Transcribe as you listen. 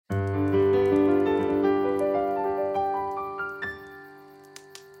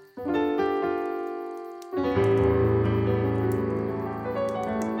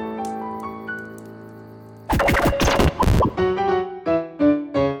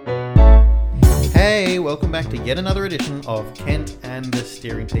welcome back to yet another edition of Kent and the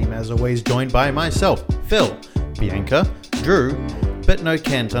Steering Team. As always, joined by myself, Phil, Bianca, Drew, but no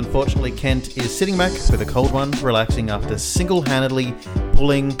Kent. Unfortunately, Kent is sitting back with a cold one, relaxing after single-handedly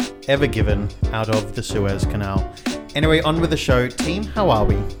pulling Ever Given out of the Suez Canal. Anyway, on with the show. Team, how are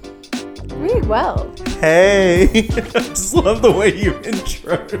we? Really well. Hey! I just love the way you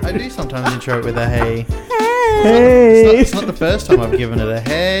intro. I do sometimes intro it with a hey. Hey! It's not the first time I've given it a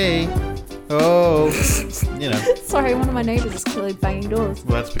hey. Oh, you know. Sorry, one of my neighbours is clearly banging doors.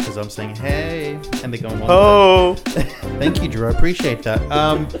 Well, that's because I'm saying hey, and they're going on. Oh! Thank you, Drew. I appreciate that.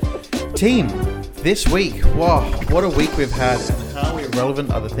 Team, this week, wow, what a week we've had, and how irrelevant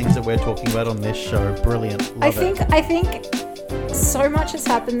are the things that we're talking about on this show. Brilliant. Love it. I think so much has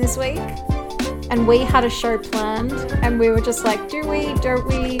happened this week, and we had a show planned, and we were just like, do we, don't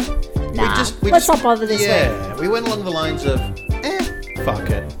we? Nah, let's not bother this week. Yeah, we went along the lines of, fuck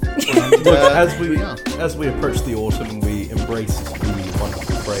it. And, As we approach the autumn, we embrace the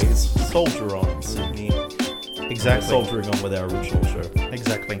wonderful phrase, soldier on, Sydney. Exactly. Soldiering on with our original show.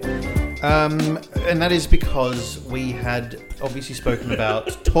 Exactly. And that is because we had obviously spoken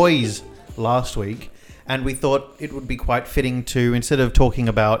about toys last week, and we thought it would be quite fitting to, instead of talking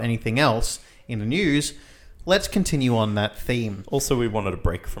about anything else in the news, let's continue on that theme. Also, we wanted a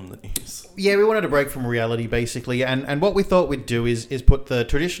break from the news. Yeah, we wanted a break from reality, basically. And what we thought we'd do is put the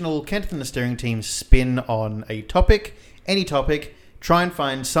traditional Kent and the Steering Team spin on a topic, any topic, try and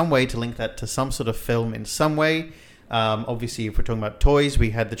find some way to link that to some sort of film in some way. Obviously, if we're talking about toys, we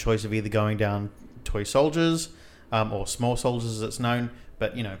had the choice of either going down Toy Soldiers or Small Soldiers, as it's known.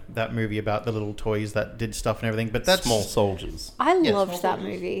 But, you know, that movie about the little toys that did stuff and everything. But that's Small Soldiers. I Yeah, loved Small that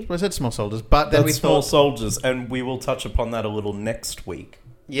Soldiers. movie. Well, I said Small Soldiers, but then we That's Small thought... Soldiers, and we will touch upon that a little next week.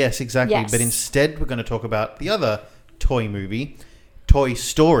 Yes, exactly. Yes. But instead, we're going to talk about the other toy movie, Toy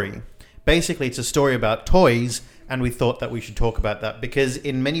Story. Basically, it's a story about toys, and we thought that we should talk about that because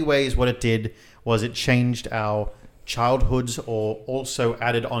in many ways what it did was it changed our childhoods, or also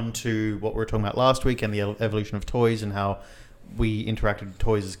added on to what we were talking about last week and the evolution of toys and how we interacted with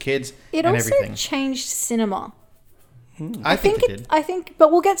toys as kids It and also everything. changed cinema. I think it did.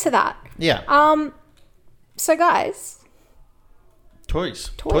 But we'll get to that. Yeah. So guys,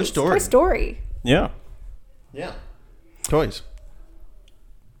 Toys. toys. Toy Story. Toy Story. Yeah. Yeah. Toys.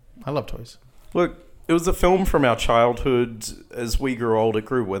 I love toys. Look, it was a film from our childhood. As we grew old, it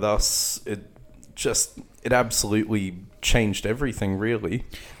grew with us. It absolutely changed everything, really.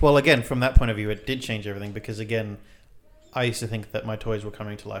 Well, again, from that point of view, it did change everything because, again, I used to think that my toys were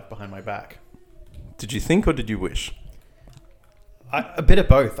coming to life behind my back. Did you think or did you wish? A bit of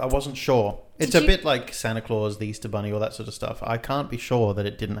both. I wasn't sure. It's Did a you- bit like Santa Claus, the Easter Bunny, all that sort of stuff. I can't be sure that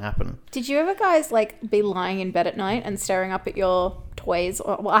it didn't happen. Did you ever guys like be lying in bed at night and staring up at your toys?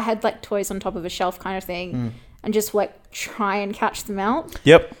 Well, I had like toys on top of a shelf kind of thing, and just like try and catch them out.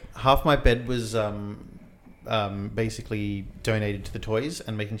 Yep. Half my bed was basically donated to the toys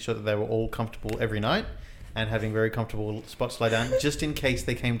and making sure that they were all comfortable every night and having very comfortable spots to lie down just in case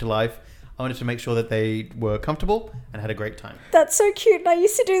they came to life. I wanted to make sure that they were comfortable and had a great time. That's so cute, and I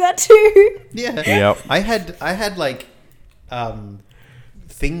used to do that too. Yeah. Yep. I had like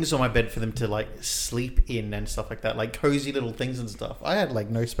things on my bed for them to like sleep in and stuff like that, like cozy little things and stuff. I had like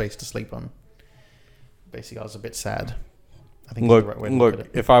no space to sleep on. Basically, I was a bit sad. I think that's the right way to look at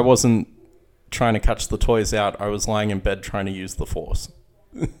it. If I wasn't trying to catch the toys out, I was lying in bed trying to use the Force.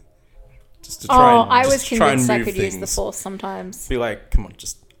 Just to try and I was just try and convinced I move could use the things. Force sometimes. Be like, come on,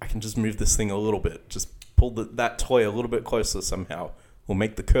 I can just move this thing a little bit. Just pull that toy a little bit closer somehow. Or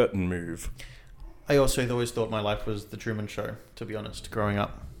make the curtain move. I also always thought my life was the Truman Show, to be honest, growing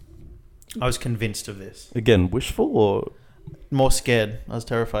up. I was convinced of this. Again, wishful or... More scared. I was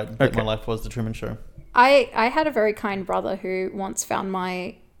terrified that Okay. my life was the Truman Show. I had a very kind brother who once found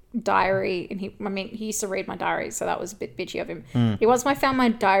my diary, and he used to read my diary, so that was a bit bitchy of him. He once found my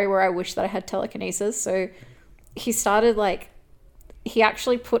diary where I wished that I had telekinesis, so he started he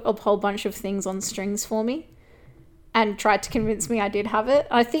actually put a whole bunch of things on strings for me and tried to convince me I did have it.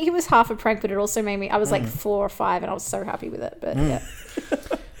 I think it was half a prank, but it also made me, I was like 4 or 5 and I was so happy with it, but yeah.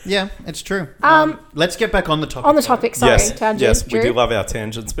 Yeah, it's true. Let's get back on the topic. On the topic, sorry. Tangent, yes, we Drew. do love our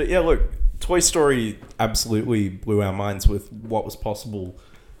tangents. But yeah, look, Toy Story absolutely blew our minds with what was possible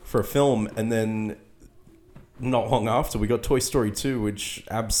for a film. And then not long after, we got Toy Story 2, which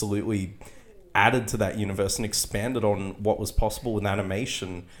absolutely added to that universe and expanded on what was possible with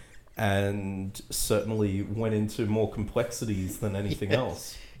animation and certainly went into more complexities than anything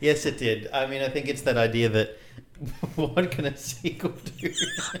else. Yes, it did. I mean, I think it's that idea that what can a sequel do?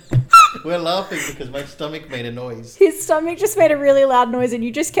 We're laughing because my stomach made a noise. His stomach just made a really loud noise and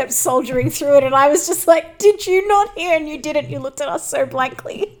you just kept soldiering through it. And I was just like, did you not hear? And you didn't. You looked at us so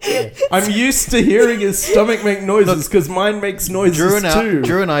blankly. I'm used to hearing his stomach make noises because mine makes noises too.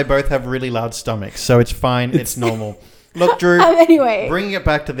 Drew and I both have really loud stomachs, so it's fine. It's normal. Look, Drew, Anyway. bringing it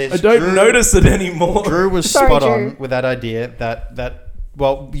back to this. I don't notice it anymore. Drew was Sorry, spot Drew. on with that idea that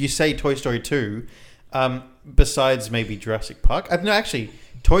well, you say Toy Story 2, besides maybe Jurassic Park. No, actually,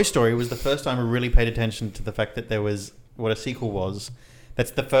 Toy Story was the first time I really paid attention to the fact that there was what a sequel was.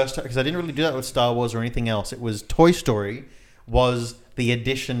 That's the first time, because I didn't really do that with Star Wars or anything else. It was Toy Story was the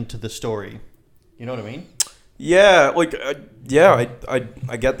addition to the story. You know what I mean? Yeah, like,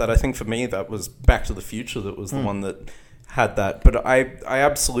 I get that. I think for me, that was Back to the Future that was the one that had that. But I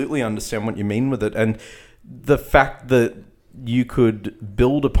absolutely understand what you mean with it. And the fact that you could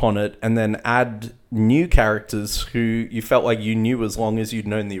build upon it and then add new characters who you felt like you knew as long as you'd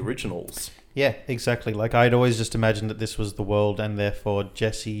known the originals. Yeah, exactly. Like, I'd always just imagined that this was the world, and therefore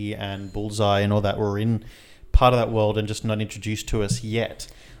Jessie and Bullseye and all that were in part of that world and just not introduced to us yet.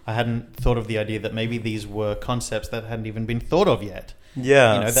 I hadn't thought of the idea that maybe these were concepts that hadn't even been thought of yet.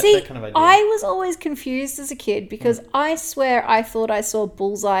 Yeah. You know, See, that kind of idea. I was always confused as a kid because I swear I thought I saw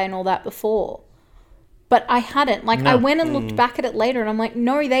Bullseye and all that before. But I hadn't. Like, No. I went and looked back at it later and I'm like,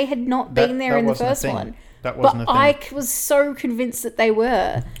 no, they had not been there in the wasn't a first thing. one. That wasn't But a thing. I was so convinced that they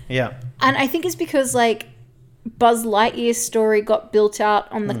were. Yeah. And I think it's because, like, Buzz Lightyear's story got built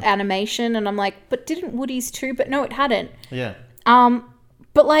out on the animation and I'm like, but didn't Woody's too? But no, it hadn't. Yeah.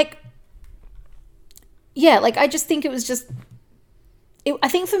 But, like, yeah, like, I just think it was just... I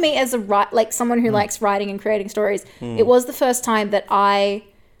think for me as someone who likes writing and creating stories, it was the first time that I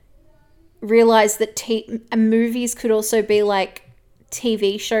realized that movies could also be like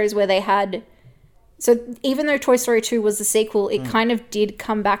TV shows where they had... So even though Toy Story 2 was the sequel, it kind of did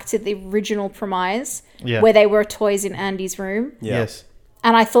come back to the original premise where they were toys in Andy's room. Yeah. Yes.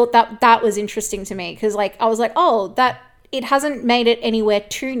 And I thought that was interesting to me because, like, I was like, oh, that it hasn't made it anywhere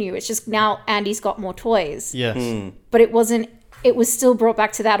too new. It's just now Andy's got more toys. Yes. But it wasn't... It was still brought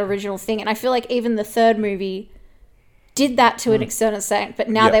back to that original thing. And I feel like even the third movie did that to an extent, but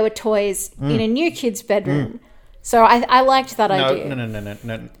now they were toys in a new kid's bedroom. So I liked that idea.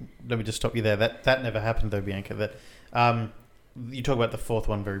 No. Let me just stop you there. That never happened though, Bianca. That you talk about the fourth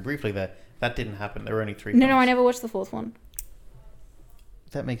one very briefly there. That didn't happen. There were only 3 No, films. I never watched the fourth one.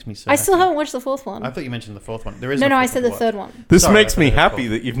 That makes me so I still happy. haven't watched the fourth one. I thought you mentioned the fourth one. There is No, no I fourth said one the to third watch. one. This Sorry, makes I me thought it was happy fourth.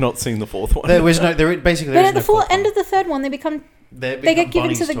 that you've not seen the fourth one. There was no. There basically there But is at the no fourth end one. of the third one, they become... They get given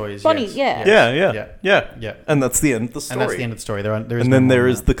Bonnie's to the toys, Bonnie, yes. yeah. Yeah. And that's the end of the story. And that's the end of the story. There is And no then more there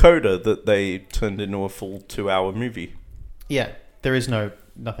than is that. the coda that they turned into a full 2-hour movie. Yeah, there is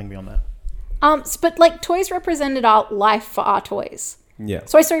nothing beyond that. But, like, toys represented our life for our toys. Yeah.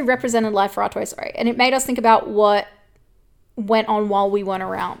 Toy Story represented life for our Toy Story. And it made us think about what went on while we weren't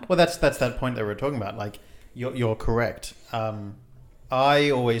around. Well, that's that point that we're talking about. Like, you're correct. I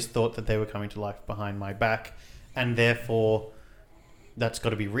always thought that they were coming to life behind my back, and therefore that's got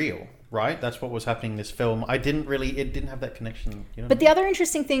to be real, right? That's what was happening in this film. It didn't have that connection. You know But the other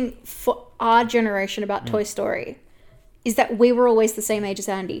interesting thing for our generation about Toy Story is that we were always the same age as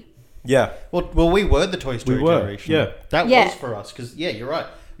Andy. Yeah. Well, we were the Toy Story We were, generation. yeah. That Yeah. was for us, because, you're right.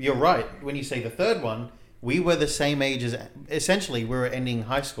 You're right. When you say the third one, we were the same age as... Essentially, we were ending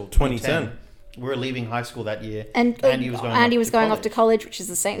high school. 2010. We were leaving high school that year. And Andy was going off to college, which is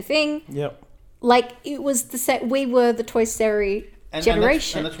the same thing. Yep. Like, it was the same... We were the Toy Story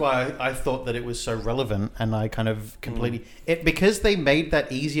generation. And that's why I thought that it was so relevant, and I kind of completely... Because they made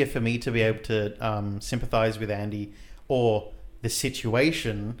that easier for me to be able to sympathize with Andy or the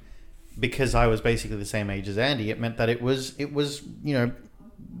situation, because I was basically the same age as Andy, it meant that it was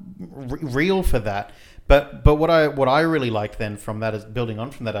real for that. But what I really liked then from that is building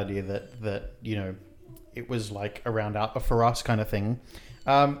on from that idea that it was like around out for us kind of thing.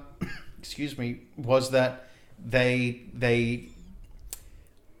 Excuse me, was that they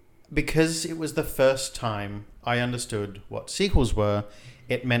because it was the first time I understood what sequels were,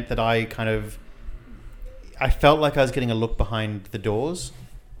 it meant that I felt like I was getting a look behind the doors.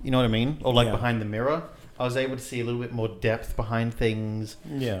 You know what I mean? Or like behind the mirror. I was able to see a little bit more depth behind things.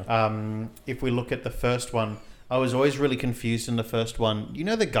 Yeah. If we look at the first one, I was always really confused in the first one. You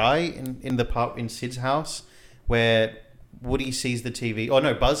know the guy in the part in Sid's house where Woody sees the TV? Oh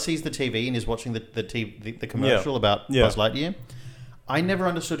no, Buzz sees the TV and is watching the commercial about Buzz Lightyear. I never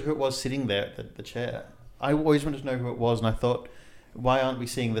understood who it was sitting there at the chair. I always wanted to know who it was, and I thought, why aren't we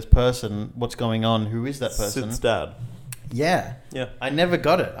seeing this person? What's going on? Who is that person? Sid's dad. Yeah. Yeah. I never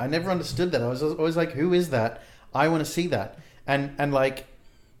got it. I never understood that. I was always like, who is that? I want to see that. And like,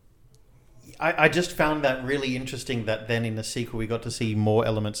 I just found that really interesting that then in the sequel we got to see more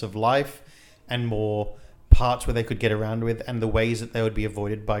elements of life and more parts where they could get around with and the ways that they would be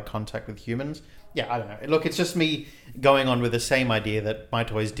avoided by contact with humans. Yeah, I don't know. Look, it's just me going on with the same idea that my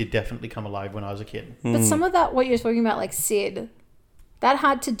toys did definitely come alive when I was a kid. But some of that, what you're talking about, like Sid, that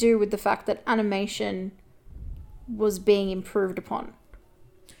had to do with the fact that animation was being improved upon.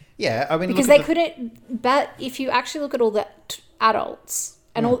 Yeah, I mean... Because they couldn't... But if you actually look at all the adults,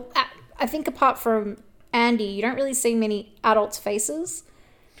 and all... I think apart from Andy, you don't really see many adults' faces.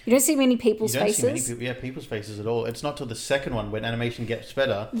 You don't see many people's faces. See many people's faces at all. It's not till the second one when animation gets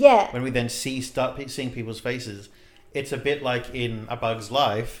better. Yeah. When we then start seeing people's faces. It's a bit like in A Bug's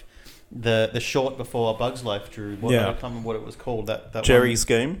Life, the short before A Bug's Life drew. I can't remember what it was called. That Jerry's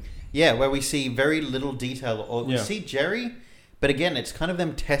Game. Yeah, where we see very little detail. Or we see Jerry, but again, it's kind of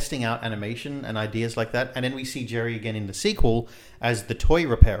them testing out animation and ideas like that. And then we see Jerry again in the sequel as the toy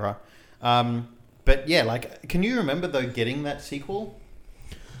repairer. But yeah, like, can you remember though getting that sequel?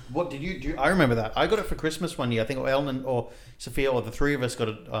 What did you do? I remember that. I got it for Christmas one year. I think Ellen or Sophia or the three of us got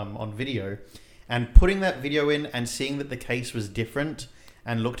it on video. And putting that video in and seeing that the case was different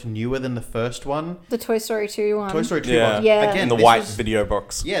and looked newer than the first one. The Toy Story 2 one. Toy Story 2 Yeah. one. Yeah. Again, In the this white was- video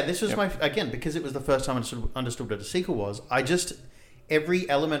box. Yeah, this was again, because it was the first time I understood what a sequel was. Every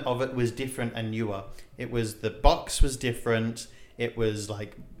element of it was different and newer. It was, the box was different. It was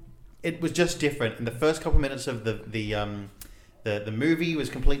just different. And the first couple minutes of the movie was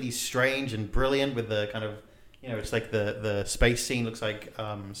completely strange and brilliant with the kind of, it's like the space scene looks like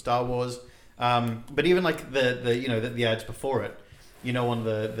Star Wars. But even like the ads before it, on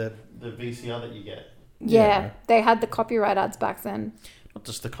the VCR that you get. Yeah, they had the copyright ads back then. Not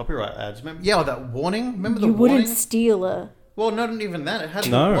just the copyright ads. Remember, that warning. Remember the You warning? wouldn't steal a... Well, not even that. It had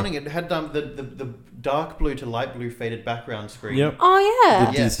No. the warning. It had the dark blue to light blue faded background screen. Yep. Oh, yeah.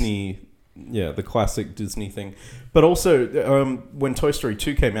 The Disney, the classic Disney thing. But also, when Toy Story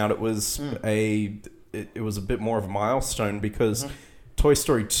 2 came out, it was it was a bit more of a milestone because Toy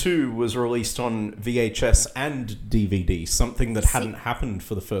Story 2 was released on VHS and DVD, something that hadn't happened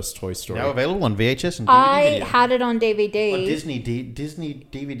for the first Toy Story. Now available on VHS and DVD I video. had it on DVD. On Disney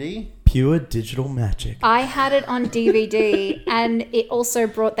DVD. Pure digital magic. I had it on DVD, and they also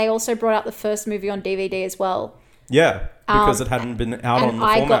brought out the first movie on DVD as well. Yeah, because it hadn't been out on And the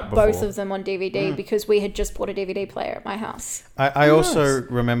I format got before. both of them on DVD because we had just bought a DVD player at my house. I also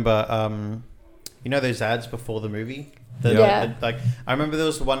remember, those ads before the movie. Yeah. I remember there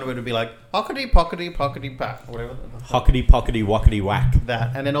was the one where it would be like hockety pockety pockety pack, whatever. Hockety pockety wockety whack.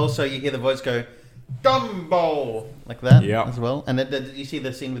 That, and then also you hear the voice go, Dumbo, like that as well. And then you see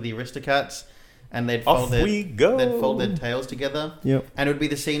the scene with the Aristocats, and they'd Off fold we go. They'd fold their tails together. Yep. And it would be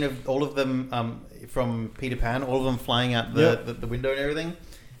the scene of all of them from Peter Pan, all of them flying out the window and everything.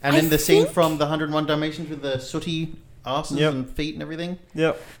 And then the scene from the 101 Dalmatians with the sooty asses and feet and everything.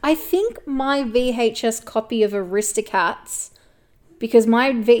 Yep. I think my VHS copy of Aristocats, because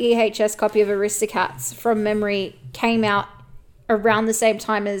my VHS copy of Aristocats from memory came out around the same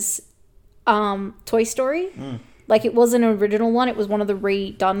time as Toy Story. Like, it wasn't an original one, it was one of the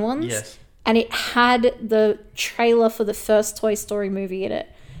redone ones. Yes. And it had the trailer for the first Toy Story movie in it.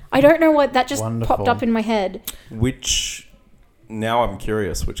 I don't know what, that just popped up in my head. Now I'm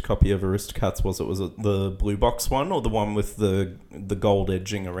curious, which copy of Aristocats was it? Was it the blue box one or the one with the gold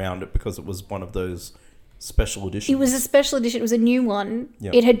edging around it because it was one of those special editions? It was a special edition. It was a new one.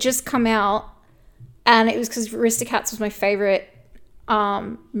 Yep. It had just come out, and it was because Aristocats was my favorite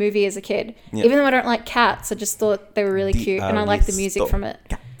movie as a kid. Yep. Even though I don't like cats, I just thought they were really cute, and I liked the music from it.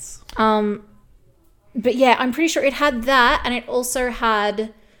 Cats. But yeah, I'm pretty sure it had that, and it also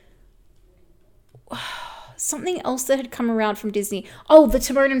had something else that had come around from Disney. Oh, the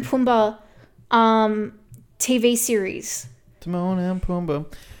Timon and Pumbaa TV series. Timon and Pumbaa.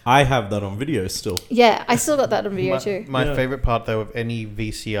 I have that on video still. Yeah, I still got that on video too. My favorite part though of any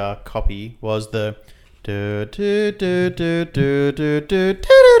VCR copy was the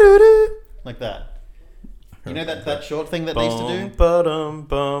like that. You know that short thing that they used to do?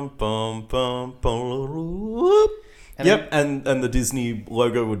 And and the Disney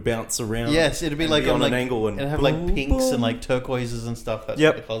logo would bounce around. Yes, it'd be like on an angle and it'd have like pinks and like turquoises and stuff. That's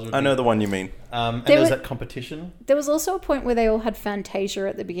what the colors would be. I know the one you mean. And there was that competition. There was also a point where they all had Fantasia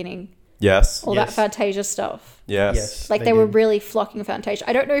at the beginning. Yes. All that Fantasia stuff. Yes. Like they were really flocking Fantasia.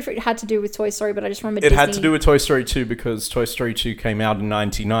 I don't know if it had to do with Toy Story, but I just remember It Disney... had to do with Toy Story 2 because Toy Story 2 came out in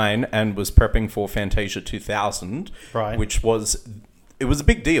 99 and was prepping for Fantasia 2000, right? Which was... It was a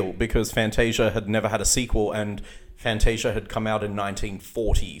big deal because Fantasia had never had a sequel and Fantasia had come out in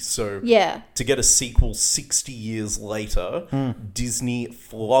 1940, so Yeah. to get a sequel 60 years later, Disney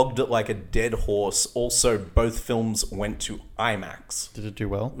flogged it like a dead horse. Also, both films went to IMAX. Did it do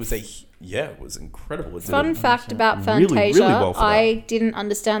well? It was it was incredible. It did Fun it fact about really, Fantasia, really well for that. I didn't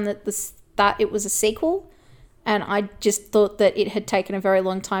understand that it was a sequel, and I just thought that it had taken a very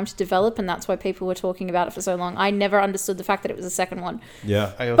long time to develop, and that's why people were talking about it for so long. I never understood the fact that it was a second one.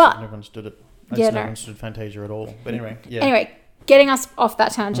 Yeah. I also But- never understood it. I Yeah, just no. never understood Fantasia at all. But anyway, yeah. Anyway, getting us off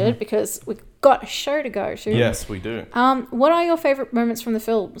that tangent because we've got a show to go to. Yes, we do. What are your favourite moments from the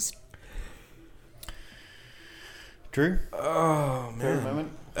films? Drew? Oh, Favorite man.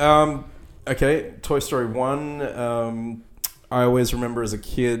 moment? Okay, Toy Story 1. I always remember as a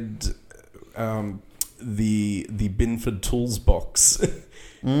kid the Binford Tools box.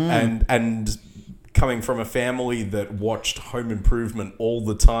 and coming from a family that watched Home Improvement all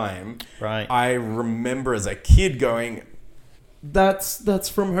the time, Right. I remember as a kid going, that's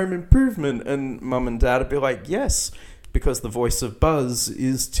from Home Improvement, and Mum and Dad would be like, yes, because the voice of Buzz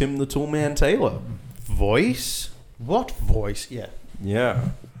is Tim the Toolman Taylor. Voice? What voice? Yeah.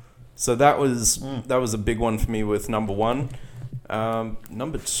 Yeah. So that was a big one for me with number one.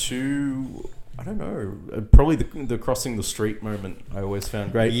 Number two, I don't know, probably the crossing the street moment I always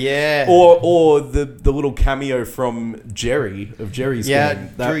found great. Yeah. Or the little cameo from Jerry of Jerry's Yeah, Game.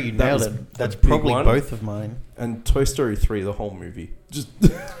 Drew, you nailed was it. a That's big probably one. both of mine. And Toy Story 3, the whole movie. Just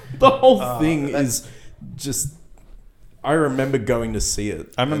the whole thing is just. I remember going to see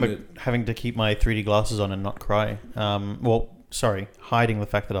it. I remember and having to keep my 3D glasses on and not cry. Hiding the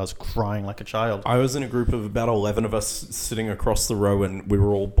fact that I was crying like a child. I was in a group of about 11 of us sitting across the row, and we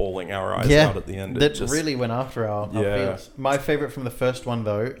were all bawling our eyes out at the end. That really went after our feels. My favorite from the first one,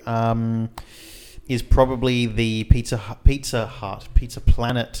 though, is probably the Pizza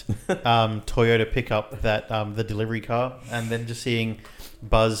Planet Toyota pickup, that the delivery car, and then just seeing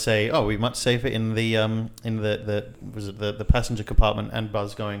Buzz say, "Oh, we much safer in the the passenger compartment," and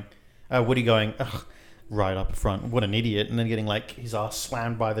Buzz going, Woody going, "Ugh, right up front, what an idiot," and then getting like his ass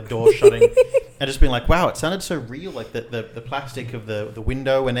slammed by the door shutting, and just being like, "Wow, it sounded so real," like the plastic of the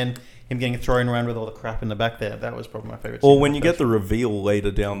window, and then him getting thrown around with all the crap in the back there. That was probably my favorite. Or when you get the reveal later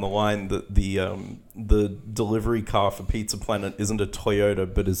down the line that the delivery car for Pizza Planet isn't a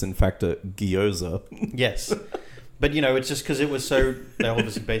Toyota, but is in fact a Gyoza. Yes. But, it's just because it was so... They're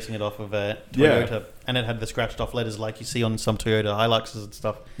obviously basing it off of a Toyota. And it had the scratched off letters like you see on some Toyota Hiluxes and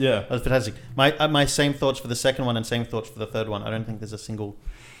stuff. Yeah. That was fantastic. My same thoughts for the second one and same thoughts for the third one. I don't think there's a single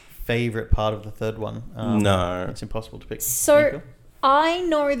favourite part of the third one. No. It's impossible to pick. So, Nico? I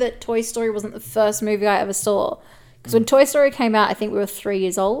know that Toy Story wasn't the first movie I ever saw. Because when Toy Story came out, I think we were 3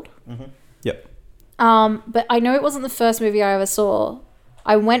 years old. Yep. But I know it wasn't the first movie I ever saw.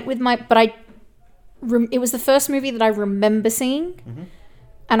 I went with it was the first movie that I remember seeing.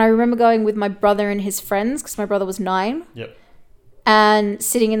 And I remember going with my brother and his friends, because my brother was 9. Yep. And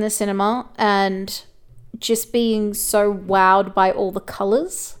sitting in the cinema and just being so wowed by all the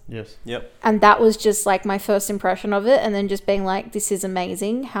colours. Yes. Yep. And that was just like my first impression of it. And then just being like, this is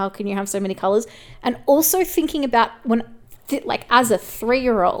amazing. How can you have so many colours? And also thinking about as a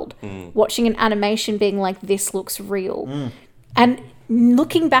 3-year-old, watching an animation being like, this looks real. And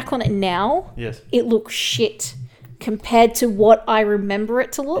looking back on it now, Yes. it looks shit compared to what I remember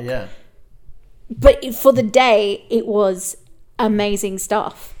it to look. Yeah. But for the day, it was amazing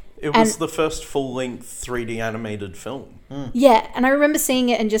stuff. It was the first full-length 3D animated film. Yeah, and I remember seeing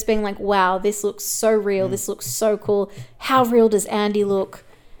it and just being like, wow, this looks so real. This looks so cool. How real does Andy look?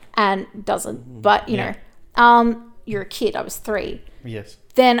 And doesn't. But, you know, you're a kid. I was 3. Yes.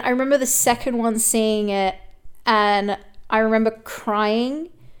 Then I remember the second one seeing it, and I remember crying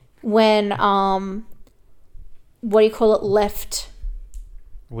when, left...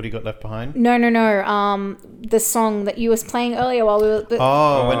 Woody got left behind? No. The song that you was playing earlier while we were...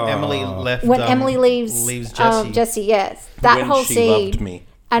 When Emily left... when Emily leaves Jesse. Jesse, yes. That When whole she scene. loved me.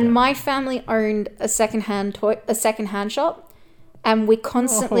 And my family owned a secondhand shop. And we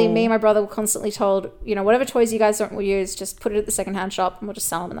constantly, me and my brother were constantly told, you know, whatever toys you guys don't use, just put it at the secondhand shop and we'll just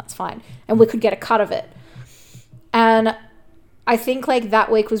sell them and that's fine. And we could get a cut of it. And I think like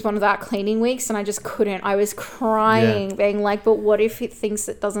that week was one of our cleaning weeks and I just couldn't. I was crying, being like, but what if it thinks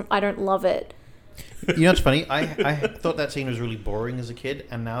I don't love it? You know what's funny? I thought that scene was really boring as a kid,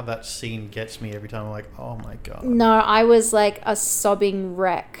 and now that scene gets me every time. I'm like, oh my God. No, I was like a sobbing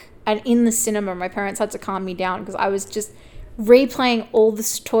wreck. And in the cinema, my parents had to calm me down because I was just replaying all the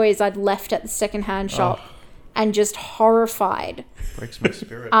toys I'd left at the secondhand shop and just horrified. Breaks my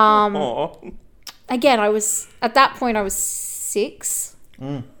spirit. Again, at that point I was 6.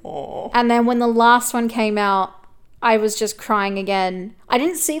 Aww. And then when the last one came out, I was just crying again. I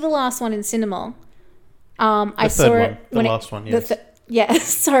didn't see the last one in cinema. I third saw one. it The when last one, yes. Yeah,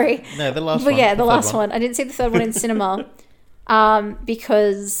 sorry. No, the last But one. yeah, the third last one. I didn't see the third one in cinema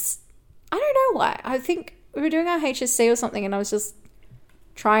because I don't know why. I think we were doing our HSC or something, and I was just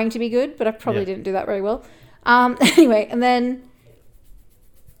trying to be good, but I probably Yeah. didn't do that very well. Anyway, and then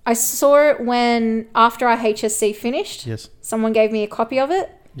I saw it when after our HSC finished. Yes. Someone gave me a copy of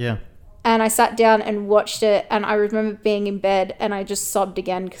it. Yeah. And I sat down and watched it, and I remember being in bed and I just sobbed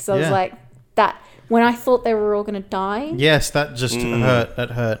again because I was Yeah. like, that when I thought they were all going to die, Yes, that just hurt.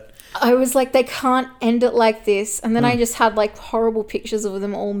 That hurt. I was like, they can't end it like this. And then I just had like horrible pictures of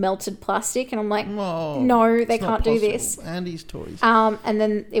them all melted plastic, and I'm like, Oh, no, they it's not can't do possible. this. Andy's toys. And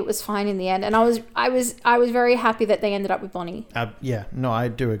then it was fine in the end, and I was very happy that they ended up with Bonnie. Yeah, no, I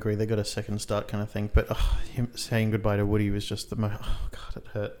do agree. They got a second start kind of thing, but him saying goodbye to Woody was just the most. Oh God, it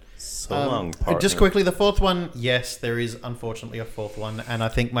hurt. So long, partner. Just quickly, the fourth one. Yes, there is unfortunately a fourth one, and I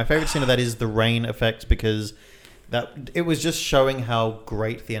think my favorite scene of that is the rain effects because that it was just showing how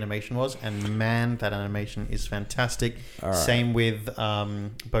great the animation was, and man, that animation is fantastic. All right. Same with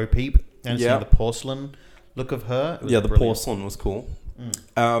Bo Peep and seeing Yeah. the porcelain look of her. It was Yeah, the brilliant. porcelain was cool.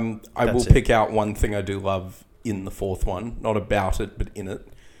 I That's will it. pick out one thing I do love in the fourth one, not about it, but in it.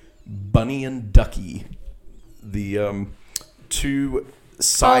 Bunny and Ducky, the two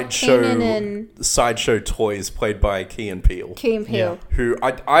Keenan sideshow toys played by Key and Peele, Key and Peele. who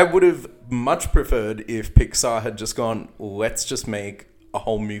I would have much preferred if Pixar had just gone, let's just make a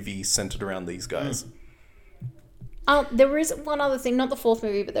whole movie centered around these guys. There is one other thing, not the fourth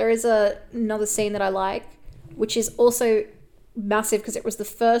movie, but there is another scene that I like, which is also massive because it's the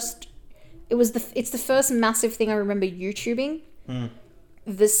first massive thing I remember YouTubing.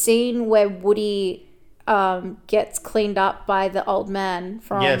 The scene where Woody gets cleaned up by the old man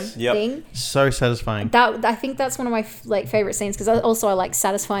from Yes. Yep. Thing. So satisfying, I think that's one of my favorite scenes because I like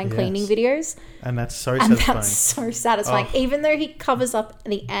satisfying cleaning Yes. videos, and that's so and satisfying. that's so satisfying. Oh. Even though he covers up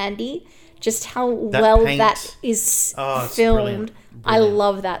the Andy, just how That well paint. that is Oh, it's filmed. brilliant. I Brilliant.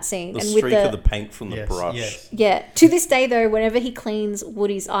 love that scene. The and streak with the of the paint from the Yes, brush. yes. yeah, to this day though, whenever he cleans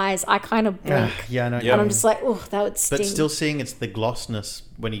Woody's eyes, I kind of blink, Yeah, I know. Yeah. and I'm just like, oh, that would sting. But still seeing it's the glossness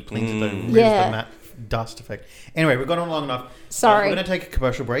when he cleans it, though, really Yeah. the matte dust effect. Anyway, we've gone on long enough. Sorry. We're going to take a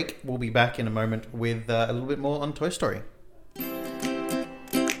commercial break. We'll be back in a moment with a little bit more on Toy Story.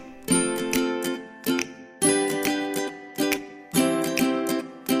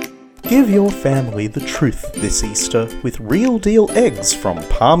 Give your family the truth this Easter with real deal eggs from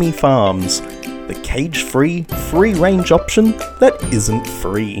Palmy Farms, the cage-free, free-range option that isn't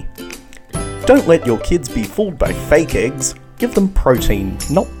free. Don't let your kids be fooled by fake eggs. Give them protein,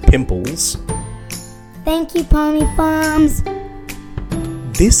 not pimples. Thank you, Palmy Farms.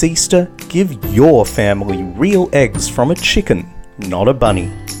 This Easter, give your family real eggs from a chicken, not a bunny.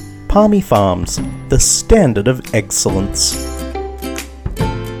 Palmy Farms, the standard of excellence.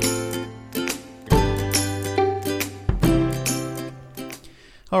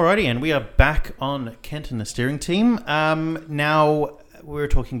 Alrighty, and we are back on Kent and the steering team. Now, we were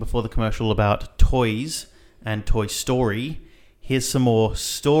talking before the commercial about toys and Toy Story. Here's some more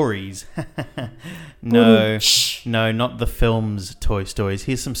stories. No, not the film's Toy Stories.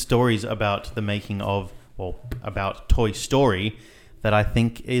 Here's some stories about the making of, well, about Toy Story that I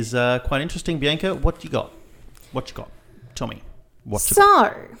think is quite interesting. Bianca, what you got? What you got? Tell me. What you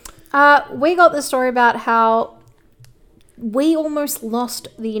got? So, we got the story about how we almost lost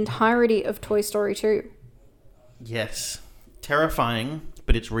the entirety of Toy Story 2. Yes. Terrifying,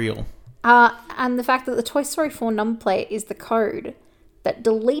 but it's real. And the fact that the Toy Story 4 number plate is the code that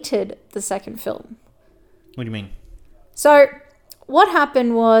deleted the second film. What do you mean? So, what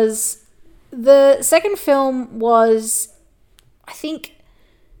happened was the second film was, I think,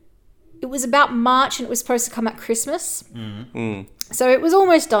 it was about March and it was supposed to come at Christmas. So it was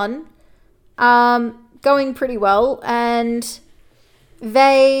almost done. Going pretty well. And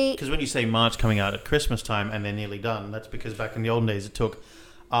they... Because when you say March coming out at Christmas time and they're nearly done, that's because back in the olden days it took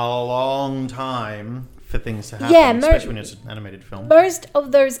a long time for things to happen, Yeah, especially when it's an animated film. Most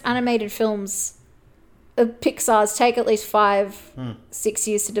of those animated films of Pixar's take at least 5-6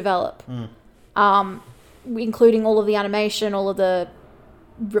 years to develop. Including all of the animation, all of the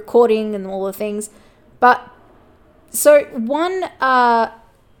recording and all the things. But so one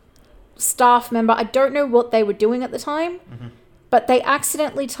staff member, I don't know what they were doing at the time, but they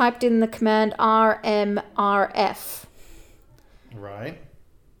accidentally typed in the command RMRF. Right.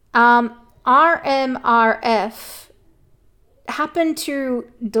 RMRF happened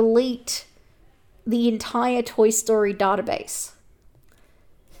to delete the entire Toy Story database.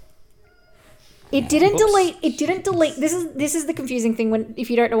 It didn't Whoops. delete. It didn't delete. This is the confusing thing when if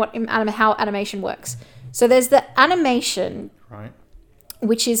you don't know what how animation works. So there's the animation, Right.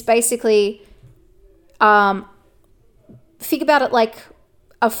 which is basically, think about it like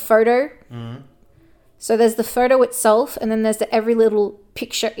a photo. Mm-hmm. So there's the photo itself, and then there's every little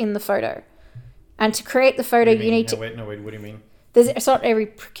picture in the photo. And to create the photo, you need to. No, wait. What do you mean? It's not every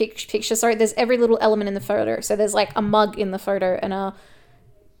picture. Sorry, there's every little element in the photo. So there's like a mug in the photo and a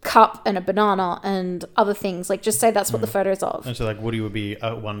cup and a banana and other things. Like just say that's what the photo's of. And so like Woody would be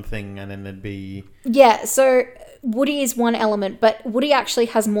one thing, and then there'd be Yeah, so Woody is one element, but Woody actually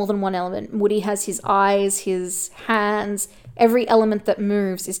has more than one element. Woody has his eyes, his hands. Every element that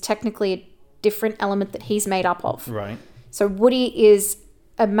moves is technically a different element that he's made up of. right. So Woody is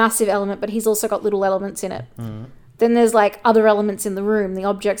a massive element, but he's also got little elements in it. Then there's like other elements in the room, the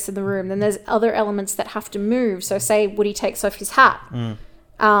objects in the room. Then there's other elements that have to move. So say Woody takes off his hat.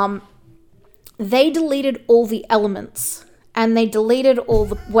 They deleted all the elements and they deleted all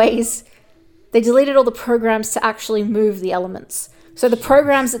the ways, they deleted all the programs to actually move the elements. So the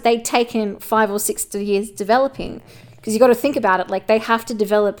programs that they'd taken 5 or 6 years developing, because you got to think about it, like they have to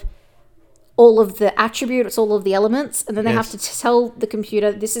develop all of the attributes, all of the elements, and then they have Yes. to tell the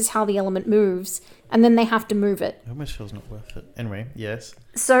computer this is how the element moves, and then they have to move it. It almost feels not worth it. Anyway, yes.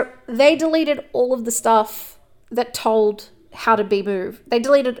 So they deleted all of the stuff that told how to be moved. They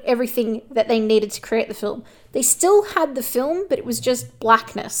deleted everything that they needed to create the film. They still had the film, but it was just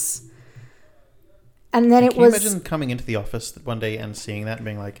blackness. And then Can you imagine coming into the office one day and seeing that and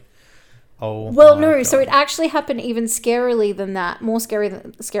being like, oh, Well, my no. God. So it actually happened even scarily than that. More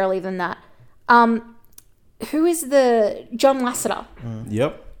scarily than that. Who is the John Lasseter?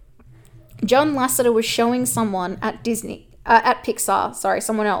 Yep. John Lasseter was showing someone at Pixar,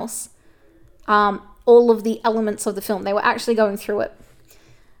 someone else, all of the elements of the film. They were actually going through it.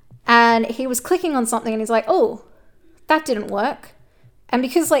 And he was clicking on something and he's like, oh, that didn't work. And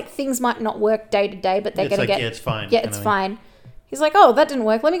because like things might not work day to day, but they're It's going to like, get... yeah, it's fine. Yeah, kind it's of thing. fine. He's like, oh, that didn't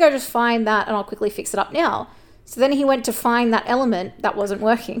work. Let me go just find that and I'll quickly fix it up now. So then he went to find that element that wasn't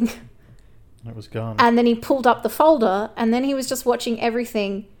working. It was gone. And then he pulled up the folder and then he was just watching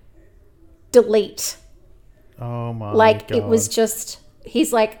everything delete. Oh my Like God. it was just,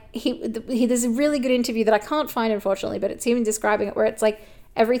 he's like, there's a really good interview that I can't find unfortunately, but it's him describing it where it's like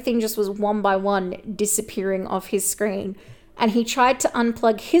everything just was one by one disappearing off his screen. And he tried to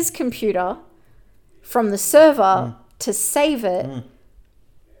unplug his computer from the server to save it,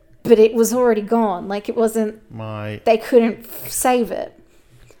 but it was already gone. Like it wasn't, they couldn't save it.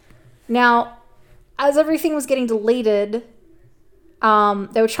 Now, as everything was getting deleted,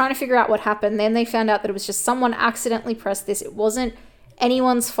 they were trying to figure out what happened. Then they found out that it was just someone accidentally pressed this. It wasn't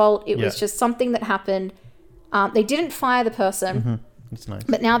anyone's fault. It was just something that happened. They didn't fire the person. That's nice.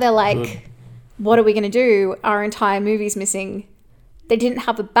 But now they're like, Good. what are we going to do? Our entire movie's missing. They didn't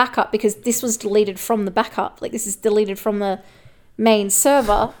have a backup because this was deleted from the backup. Like this is deleted from the main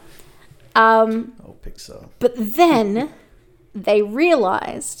server. Oh, Pixar. But then they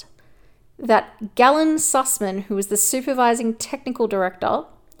realized that Galen Sussman, who was the supervising technical director,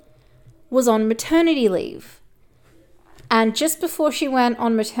 was on maternity leave. And just before she went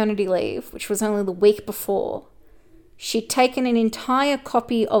on maternity leave, which was only the week before, she'd taken an entire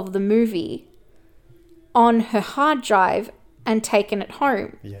copy of the movie on her hard drive and taken it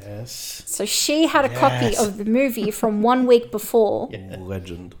home. Yes. So she had a copy of the movie from 1 week before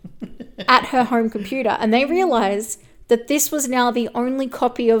Legend. at her home computer, and they realized that this was now the only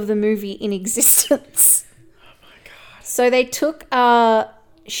copy of the movie in existence. Oh my God. So they took a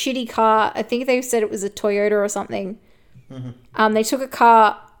shitty car, I think they said it was a Toyota or something. They took a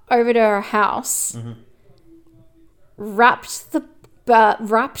car over to her house, wrapped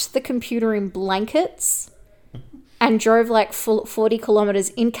the computer in blankets, and drove like 40 kilometers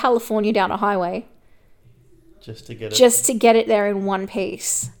in California down a highway Just to get it. just to get it there in one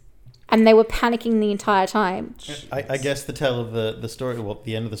piece. And they were panicking the entire time. I guess the tale of the story, well,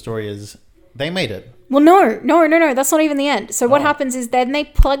 the end of the story is they made it. Well, no. That's not even the end. So what happens is then they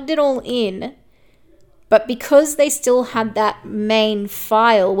plugged it all in, but because they still had that main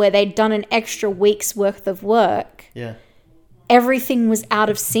file where they'd done an extra week's worth of work, Yeah. everything was out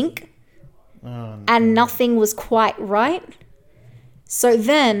of sync and nothing was quite right. So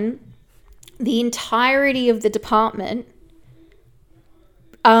then the entirety of the department,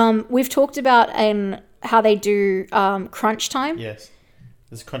 we've talked about how they do crunch time. Yes.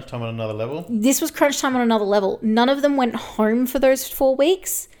 This is crunch time on another level. This was crunch time on another level. None of them went home for those 4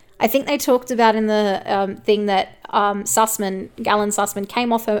 weeks. I think they talked about in the thing that Galen Sussman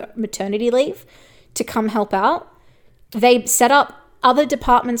came off her maternity leave to come help out. They set up other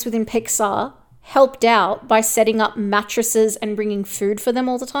departments within Pixar helped out by setting up mattresses and bringing food for them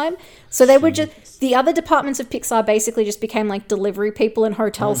all the time. So they were just, the other departments of Pixar basically just became like delivery people and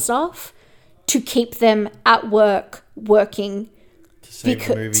hotel staff to keep them at work working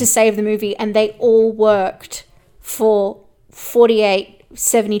to save the movie. And they all worked for 48,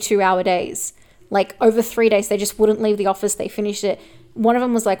 72-hour days. Like over 3 days, they just wouldn't leave the office. They finished it. One of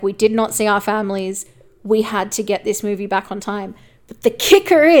them was like, we did not see our families. We had to get this movie back on time. But the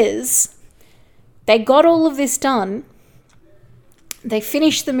kicker is, they got all of this done. They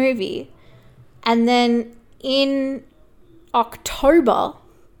finished the movie. And then in October,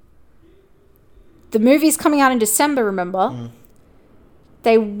 the movie's coming out in December, remember?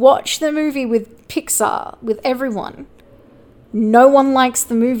 They watch the movie with Pixar, with everyone. No one likes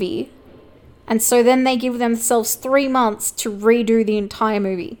the movie. And so then they give themselves 3 months to redo the entire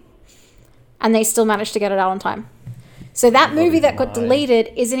movie. And they still managed to get it out on time. So that movie that got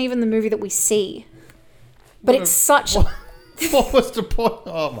deleted isn't even the movie that we see. But it's such... What was the point?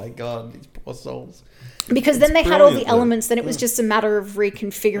 Oh my God, these poor souls. Because then they had all the elements, then it was just a matter of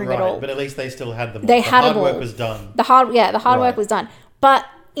reconfiguring it all. But at least they still had them. They had the them hard all. work was done. The hard work was done. But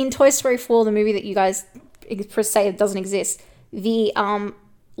in Toy Story 4, the movie that you guys per se doesn't exist, the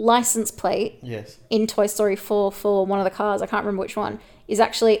license plate in Toy Story 4 for one of the cars, I can't remember which one, is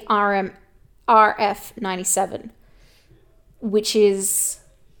actually RF97, which is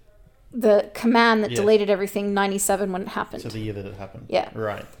the command that deleted everything 97 when it happened. So the year that it happened. Yeah.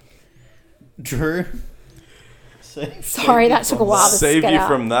 Right. Drew? Sorry, that took a while to Save get you out.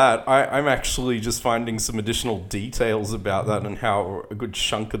 from that. I'm actually just finding some additional details about that and how a good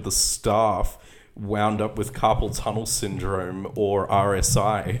chunk of the staff wound up with carpal tunnel syndrome or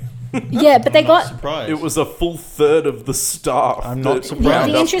RSI. Yeah, but they got... Surprised. It was a full third of the staff. I'm not that surprised. wound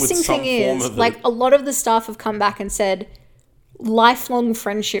The up interesting with some thing form is, of like, it. a lot of the staff have come back and said lifelong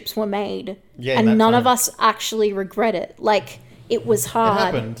friendships were made, Yeah, in and that none of time. us actually regret it. Like, it was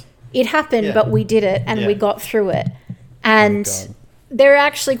hard. It happened. Yeah. But we did it, and we Yeah. got through it. And God. they're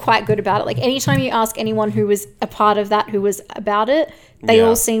actually quite good about it. Like, anytime you ask anyone who was a part of that, who was about it, they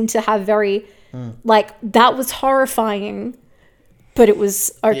all seem to have very, like, that was horrifying, but it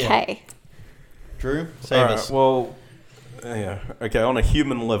was okay. Drew, save All right, us. well, yeah. Okay, on a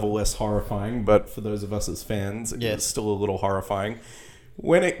human level, less horrifying, but for those of us as fans, it's still a little horrifying.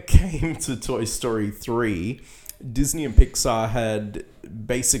 When it came to Toy Story 3, Disney and Pixar had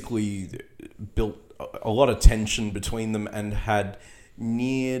basically built a lot of tension between them and had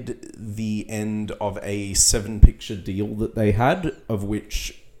neared the end of a 7-picture deal that they had, of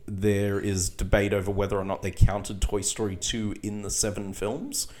which there is debate over whether or not they counted Toy Story 2 in the 7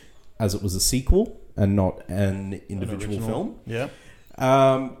 films, as it was a sequel and not an individual film. Yeah.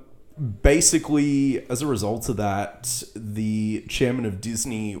 Basically, as a result of that, the chairman of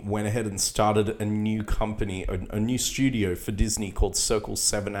Disney went ahead and started a new company, a new studio for Disney called Circle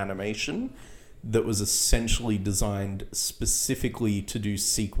 7 Animation, that was essentially designed specifically to do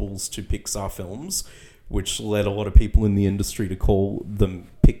sequels to Pixar films, which led a lot of people in the industry to call them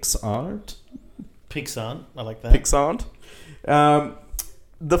Pixart. Pixar, I like that. Pixar.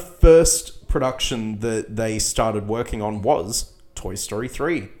 The first production that they started working on was Toy Story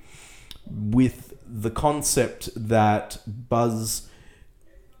 3, with the concept that Buzz,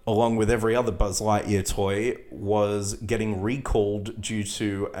 along with every other Buzz Lightyear toy, was getting recalled due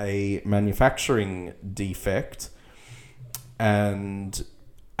to a manufacturing defect. And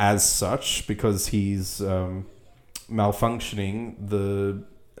as such, because he's malfunctioning,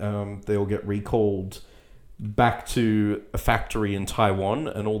 they'll get recalled back to a factory in Taiwan,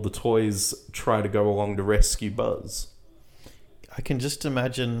 and all the toys try to go along to rescue Buzz. I can just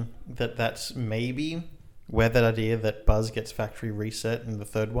imagine that that's maybe where that idea that Buzz gets factory reset in the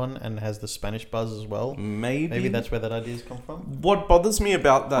third one and has the Spanish Buzz as well. Maybe that's where that idea's come from. What bothers me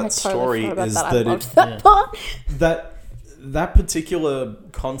about that I totally story forgot about is that. that I loved that part. that particular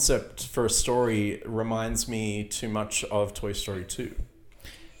concept for a story reminds me too much of Toy Story 2.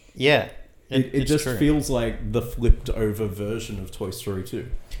 Yeah. It just feels like the flipped over version of Toy Story 2.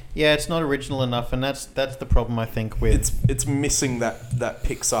 Yeah, it's not original enough, and that's the problem, I think, with... It's missing that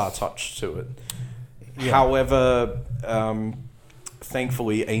Pixar touch to it. Yeah. However,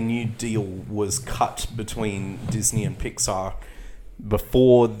 thankfully, a new deal was cut between Disney and Pixar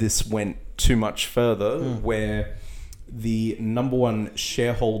before this went too much further, where the number one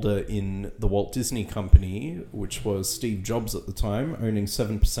shareholder in the Walt Disney Company, which was Steve Jobs at the time, owning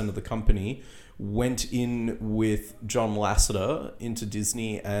 7% of the company, went in with John Lasseter into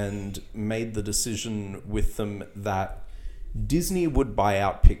Disney and made the decision with them that Disney would buy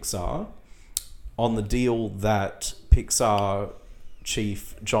out Pixar on the deal that Pixar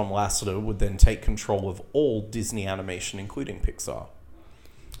chief, John Lasseter, would then take control of all Disney animation, including Pixar,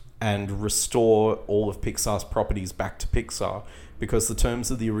 and restore all of Pixar's properties back to Pixar, because the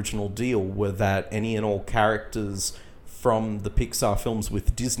terms of the original deal were that any and all characters from the Pixar films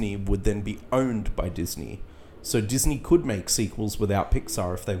with Disney would then be owned by Disney. So Disney could make sequels without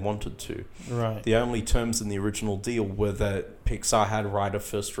Pixar if they wanted to. Right. The only terms in the original deal were that Pixar had right of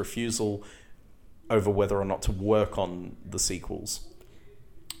first refusal over whether or not to work on the sequels.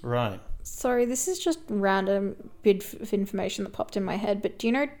 Right. Sorry, this is just random bit of information that popped in my head, but do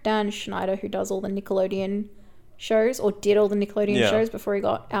you know Dan Schneider, who does all the Nickelodeon shows, or did all the Nickelodeon shows before he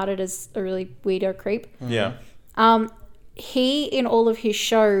got outed as a really weirdo creep? Yeah. He, in all of his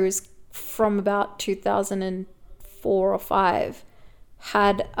shows from about 2004 or 5,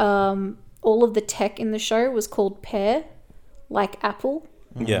 had all of the tech in the show was called Pear, like Apple.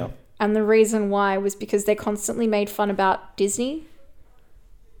 Yeah. And the reason why was because they constantly made fun about Disney,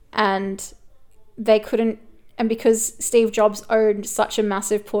 and they couldn't, and because Steve Jobs owned such a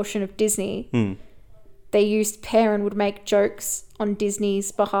massive portion of Disney, they used Pear and would make jokes on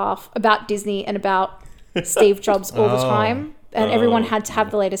Disney's behalf about Disney and about Steve Jobs all the time. And everyone had to have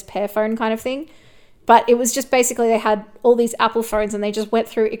the latest Pear phone kind of thing. But it was just basically they had all these Apple phones and they just went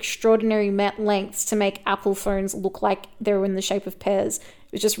through extraordinary lengths to make Apple phones look like they were in the shape of pears.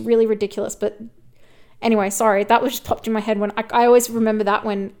 It was just really ridiculous. But anyway, sorry, that was just popped in my head when I always remember that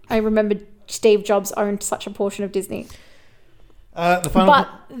when I remembered Steve Jobs owned such a portion of Disney. The final. But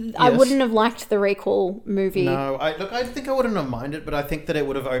I Yes. wouldn't have liked the Recall movie. No, I think I wouldn't have minded, but I think that it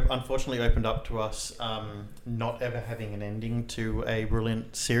would have unfortunately opened up to us not ever having an ending to a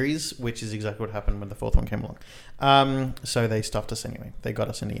brilliant series, which is exactly what happened when the fourth one came along. So they stuffed us anyway. They got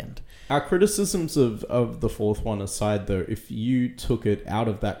us in the end. Our criticisms of the fourth one aside, though, if you took it out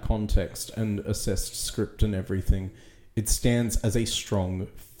of that context and assessed script and everything, it stands as a strong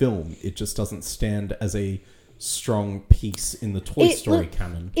film. It just doesn't stand as a strong piece in the Toy Story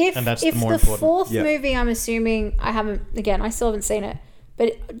canon. And that's If the more the important. fourth Yeah. movie, I'm assuming, I still haven't seen it,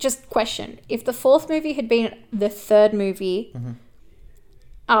 but just question, if the fourth movie had been the third movie,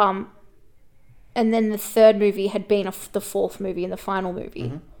 and then the third movie had been the fourth movie and the final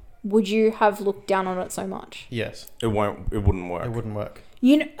movie, would you have looked down on it so much? Yes, It wouldn't work. it wouldn't work.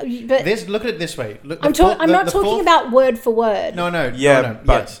 You know, but Look at it this way. Look, I'm not talking about word for word, No, Yeah, no,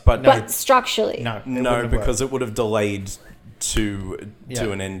 but- yes. but- no, but structurally. no, it No, wouldn't have because it would have delayed to Yeah.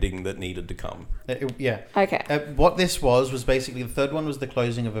 an ending that needed to come. yeah. Okay. What this was basically the third one was the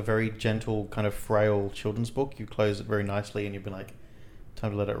closing of a very gentle, kind of frail children's book. You close it very nicely and you'd be like,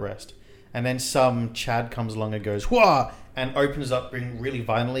 time to let it rest. And then some Chad comes along and goes, "Wah!" and opens up really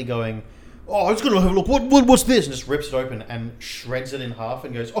violently going, "Oh, I was going to have a look. What's this?" And just rips it open and shreds it in half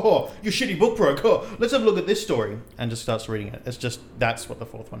and goes, "Oh, your shitty book broke. Oh, let's have a look at this story." And just starts reading it. It's just, that's what the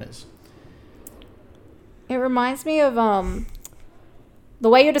fourth one is. It reminds me of the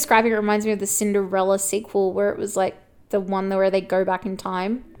way you're describing it reminds me of the Cinderella sequel where it was like the one where they go back in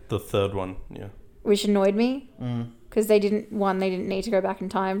time, The third one, yeah. which annoyed me because they didn't need to go back in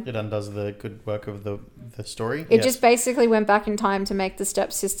time. It undoes the good work of the story. It Yes. just basically went back in time to make the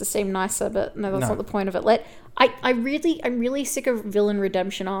stepsister seem nicer, but no, that's No. not the point of it. I'm really sick of villain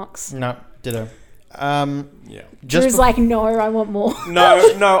redemption arcs. No, ditto. Yeah. Just Drew's like, no, I want more.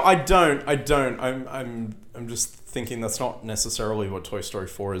 No, I don't. I'm just thinking that's not necessarily what Toy Story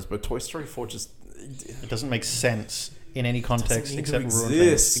 4 is, but Toy Story 4 just it doesn't make sense in any context need except to ruin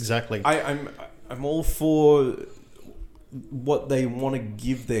exist. things. Exactly. I'm all for what they want to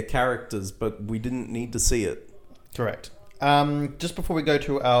give their characters, but we didn't need to see it. Correct. Just before we go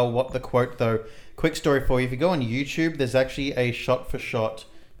to our What the Quote, though, quick story for you. If you go on YouTube, there's actually a shot-for-shot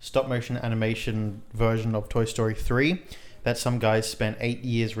stop-motion animation version of Toy Story 3 that some guys spent 8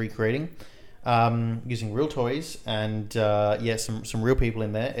 years recreating using real toys and, some real people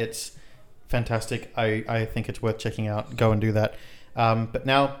in there. It's fantastic. I think it's worth checking out. Go and do that. But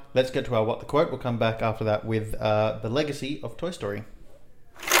now, let's get to our What the Quote. We'll come back after that with the legacy of Toy Story.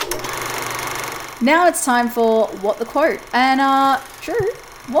 Now it's time for What the Quote. And, Drew,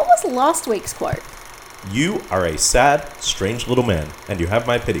 what was last week's quote? You are a sad, strange little man, and you have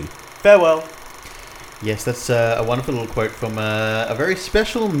my pity. Farewell. Yes, that's a wonderful little quote from a very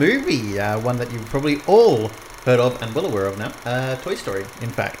special movie, one that you've probably all heard of and well aware of now. Toy Story, in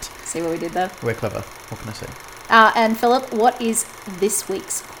fact. See what we did there? We're clever. What can I say? And Philip, what is this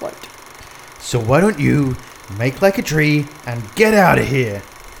week's quote? So why don't you make like a tree and get out of here?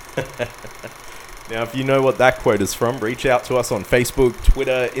 Now, if you know what that quote is from, reach out to us on Facebook,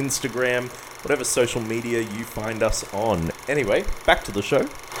 Twitter, Instagram, whatever social media you find us on. Anyway, back to the show.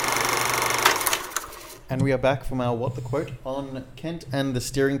 And we are back from our What the Quote on Kent and the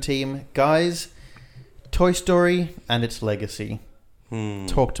steering team. Guys, Toy Story and its legacy.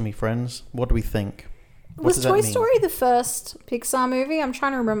 Talk to me, friends. What do we think? What Was does that Toy mean? Story the first Pixar movie? I'm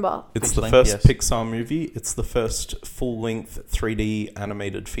trying to remember. It's Big the length, first yes. Pixar movie. It's the first full-length 3D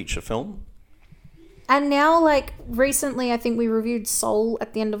animated feature film. And now, like, recently, I think we reviewed Soul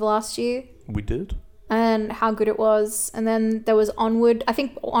at the end of last year We did. and how good it was. And then there was Onward. I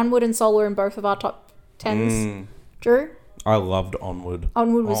think Onward and Soul were in both of our top 10s. Drew? I loved Onward.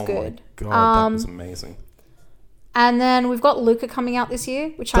 Onward was Oh good. My God, that was amazing. And then we've got Luca coming out this year,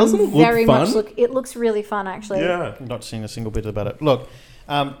 which Doesn't it I'm look very much fun? it looks really fun, actually. I've not seen a single bit about it. Look,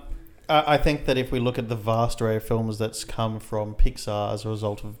 I think that if we look at the vast array of films that's come from Pixar as a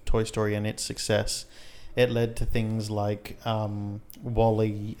result of Toy Story and its success, it led to things like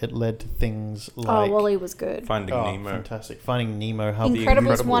WALL-E. It led to things like... Oh, WALL-E was good. Finding Nemo. Fantastic. Finding Nemo. How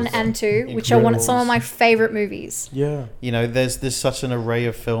Incredibles 1 and 2, which are some of my favorite movies. Yeah. You know, there's such an array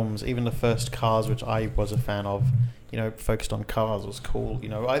of films. Even the first Cars, which I was a fan of, you know, focused on cars, was cool. You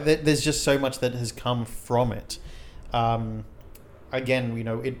know, there's just so much that has come from it. Again, you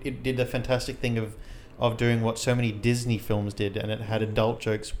know, it did a fantastic thing of doing what so many Disney films did, and it had adult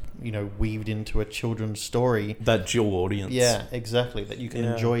jokes, you know, weaved into a children's story. That dual audience. Yeah, exactly. That you can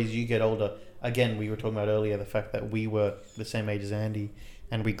Yeah. enjoy as you get older. Again, we were talking about earlier the fact that we were the same age as Andy,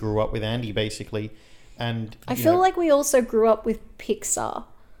 and we grew up with Andy basically. And I you feel know, like we also grew up with Pixar.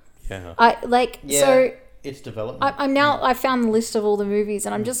 Yeah. yeah, it's development. I found the list of all the movies,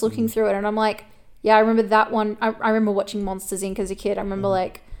 and I'm just looking through it, and I'm like, yeah, I remember that one. I remember watching Monsters Inc. as a kid. I remember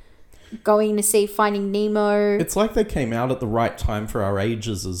like going to see Finding Nemo. It's like they came out at the right time for our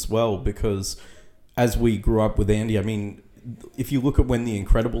ages as well, because as we grew up with Andy, I mean, if you look at when The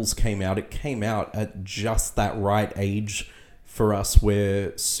Incredibles came out, it came out at just that right age for us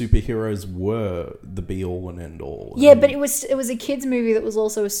where superheroes were the be-all and end-all. Yeah, And but it was a kids movie that was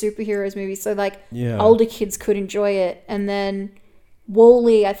also a superheroes movie, so like Yeah. older kids could enjoy it. And then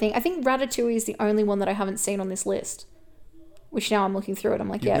WALL-E, I think Ratatouille is the only one that I haven't seen on this list. Which now I'm looking through it, I'm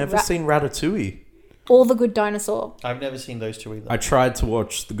like, You've yeah, never seen Ratatouille? All the Good Dinosaur. I've never seen those two either. I tried to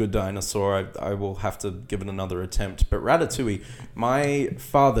watch The Good Dinosaur. I will have to give it another attempt. But Ratatouille, my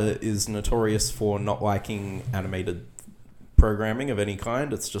father is notorious for not liking animated programming of any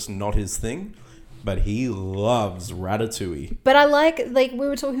kind. It's just not his thing. But he loves Ratatouille. But I like we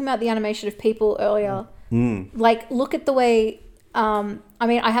were talking about the animation of people earlier. Like, look at the way, I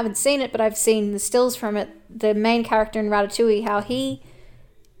mean, I haven't seen it, but I've seen the stills from it. The main character in Ratatouille, how he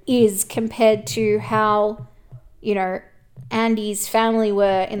is compared to how, you know, Andy's family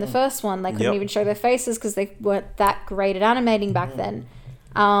were in the first one. They couldn't Yep. even show their faces because they weren't that great at animating back then,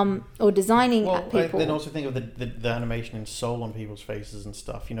 or designing Well, at people. then also think of the animation in Soul on people's faces and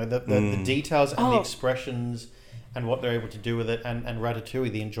stuff. You know, the details and the expressions and what they're able to do with it, and Ratatouille,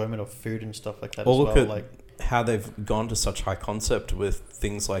 the enjoyment of food and stuff like that Or as look well. at Like, how they've gone to such high concept with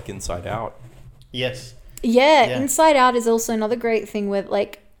things like Inside Out. yes, Yeah, Yeah. Inside Out is also another great thing with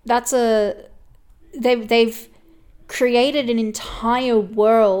like they've created an entire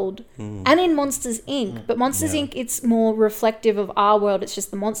world, and in Monsters Inc. But Monsters Inc. it's more reflective of our world. It's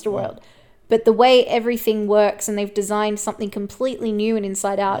just the monster world. But the way everything works, and they've designed something completely new in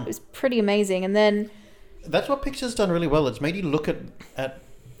Inside Out, is pretty amazing. And then that's what Pixar's done really well. It's made you look at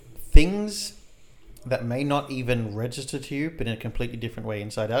things that may not even register to you, but in a completely different way.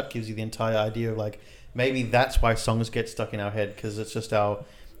 Inside Out gives you the entire idea of like, maybe that's why songs get stuck in our head, because it's just our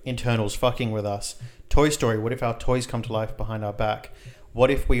internals fucking with us. Toy Story, what if our toys come to life behind our back?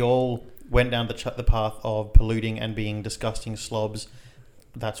 What if we all went down the path of polluting and being disgusting slobs?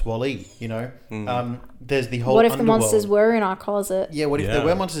 That's WALL-E, you know? There's the whole what if the underworld. monsters were in our closet? Yeah, what if there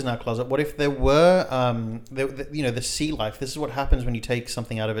were monsters in our closet? What if there were, the sea life? This is what happens when you take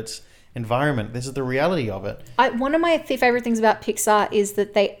something out of its environment. This is the reality of it. One of my favorite things about Pixar is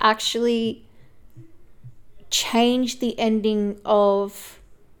that they actually changed the ending of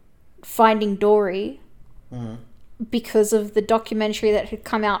Finding Dory because of the documentary that had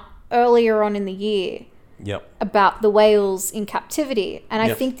come out earlier on in the year Yep. about the whales in captivity. And I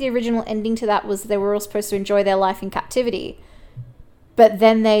Yes. think the original ending to that was they were all supposed to enjoy their life in captivity. But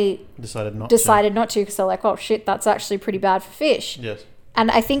then they Decided not not to because they're like, oh shit, that's actually pretty bad for fish. to. Yes.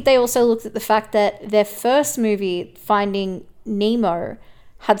 And I think they also looked at the fact that their first movie, Finding Nemo,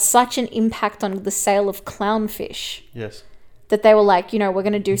 had such an impact on the sale of clownfish Yes. that they were like, you know, we're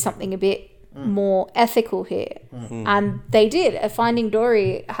going to do something a bit more ethical here. And they did. Finding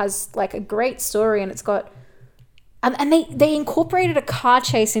Dory has like a great story, and it's got... And they incorporated a car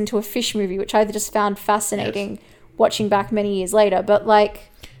chase into a fish movie, which I just found fascinating watching back many years later. But like...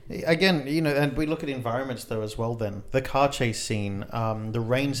 Again, and we look at environments though as well. Then the car chase scene, the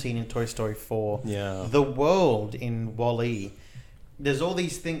rain scene in Toy Story 4, Yeah. the world in WALL-E. There's all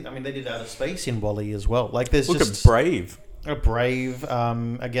these things. I mean, they did outer space in WALL-E as well. Like there's Look just at Brave. a Brave.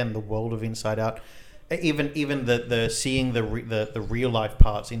 Again, the world of Inside Out. Even the seeing the real life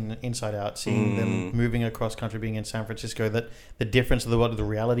parts in Inside Out, seeing them moving across country, being in San Francisco, that the difference of the world, the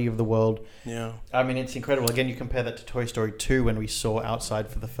reality of the world. Yeah. I mean, it's incredible. Again, you compare that to Toy Story 2 when we saw outside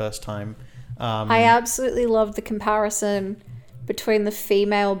for the first time. I absolutely love the comparison between the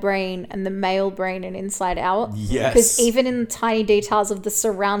female brain and the male brain in Inside Out. Yes. Because even in the tiny details of the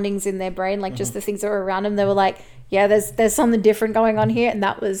surroundings in their brain, like just the things that were around them, they were like, yeah, there's something different going on here. And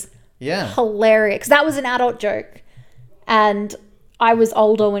that was hilarious. Because that was an adult joke. And I was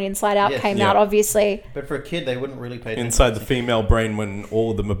older when Inside Out came out, obviously. But for a kid, they wouldn't really pay attention. Inside the female brain, when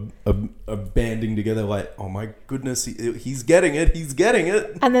all of them are banding together, like, oh my goodness, he's getting it.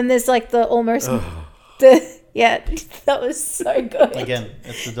 And then there's like the almost... that was so good. Again,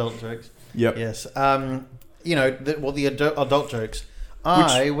 it's adult jokes. Yep. Yes. The adult jokes.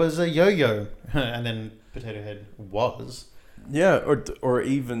 I was a yo-yo. And then Potato Head was. Yeah, or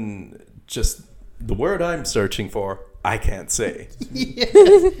even just the word I'm searching for, I can't say. Yeah.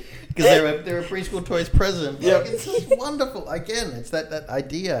 Because they're a preschool toys present. Yeah. Like, it's just wonderful. Again, it's that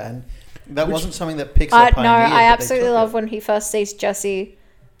idea. And that wasn't something that Pixar pioneered. No, I absolutely love when he first sees Jessie.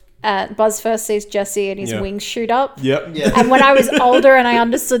 Buzz first sees Jessie and his wings shoot up. Yep. Yeah. And when I was older and I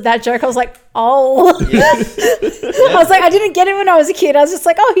understood that joke, I was like, oh. Yeah. I was like, I didn't get it when I was a kid. I was just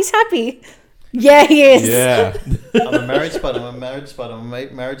like, oh, he's happy. Yeah, he is. Yeah. I'm a married spud. I'm a married spud. I'm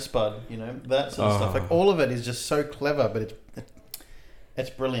a married spud. That sort of stuff. Like all of it is just so clever, but it's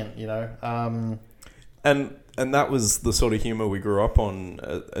brilliant. And that was the sort of humor we grew up on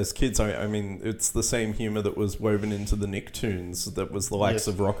as kids. I mean, it's the same humor that was woven into the Nicktoons. That was the likes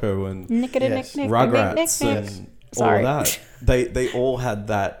of Rocco and Rugrats and all of that. They all had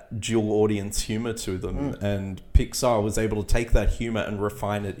that dual audience humor to them, and Pixar was able to take that humor and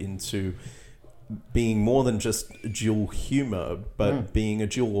refine it into being more than just dual humor, but being a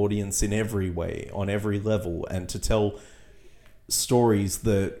dual audience in every way, on every level, and to tell stories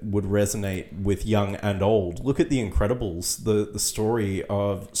that would resonate with young and old. Look at The Incredibles, the story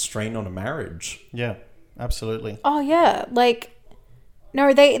of strain on a marriage. Yeah, absolutely. Oh, yeah. Like,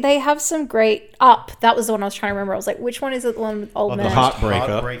 no, they have some great... Up. That was the one I was trying to remember. I was like, which one is it? The one with Old Man? The Heartbreaker.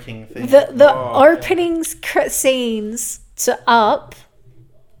 Heartbreaking thing. The opening scenes to Up...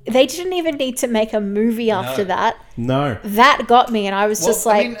 They didn't even need to make a movie after that. No. That got me, and I was just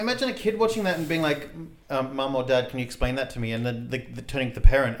like... I mean, imagine a kid watching that and being like, Mum or Dad, can you explain that to me? And then turning to the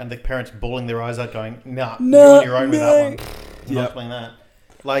parent, and the parent's bawling their eyes out going, nah, you're on your own with that one. I'm not explaining that.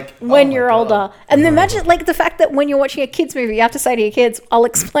 Like, when you're older. And imagine, like, the fact that when you're watching a kid's movie, you have to say to your kids, I'll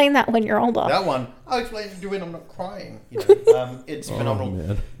explain that when you're older. That one, I'll explain it to you when I'm not crying. It's phenomenal.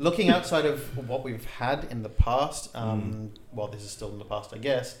 Man. Looking outside of what we've had in the past, well, this is still in the past, I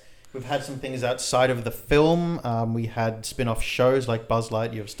guess. We've had some things outside of the film. We had spin-off shows like Buzz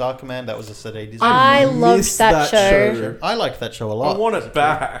Lightyear of Star Command. That was a Saturday Disney. I loved that show. I liked that show a lot. I want it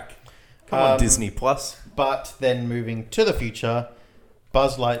back. Come on, Disney Plus. But then moving to the future,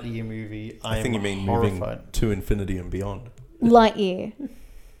 Buzz Lightyear movie. I think you mean horrified. moving to infinity and beyond. Lightyear.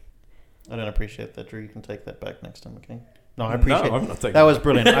 I don't appreciate that, Drew. You can take that back next time, okay? No, I appreciate I'm not taking that. Was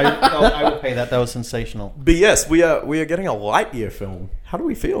brilliant. I will pay that. That was sensational. But yes, we are getting a Lightyear film. How do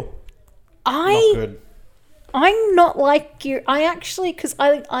we feel? Not good. I'm not like you. I actually, because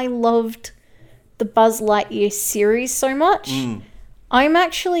I loved the Buzz Lightyear series so much. I'm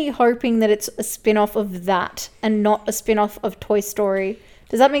actually hoping that it's a spin-off of that and not a spin-off of Toy Story.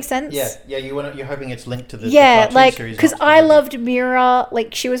 Does that make sense? Yeah. You're hoping it's linked to the cartoon like series. Because I loved Mira.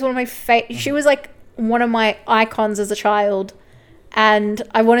 Like she was one of my she was like one of my icons as a child, and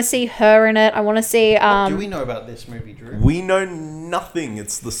I want to see her in it. I want to see. What do we know about this movie, Drew? We know nothing.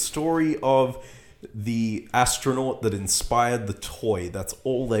 It's the story of the astronaut that inspired the toy. That's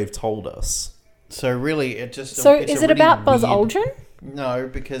all they've told us. So really, it just so it's is a it really about Buzz weird... Aldrin? No,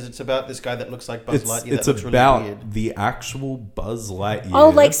 because it's about this guy that looks like Buzz Lightyear. It's that about really weird. the actual Buzz Lightyear. Oh,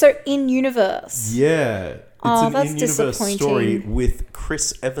 like so in universe. Yeah. It's an that's in-universe story disappointing. with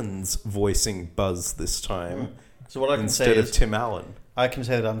Chris Evans voicing Buzz this time. So what I can say instead of is, Tim Allen. I can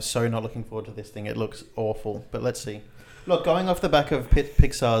say that I'm so not looking forward to this thing. It looks awful, but let's see. Look, going off the back of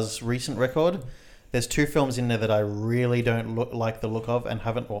Pixar's recent record, there's 2 films in there that I really don't like the look of and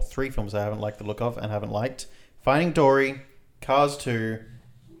haven't, or 3 films I haven't liked the look of and haven't liked. Finding Dory, Cars 2,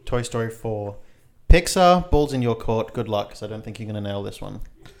 Toy Story 4. Pixar, balls in your court. Good luck, because I don't think you're going to nail this one.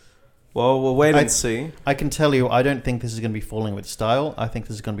 Well, we'll wait and see. I can tell you, I don't think this is going to be falling with style. I think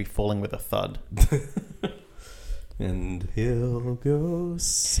this is going to be falling with a thud. And he'll go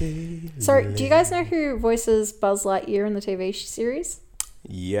see. So, do you guys know who voices Buzz Lightyear in the TV series?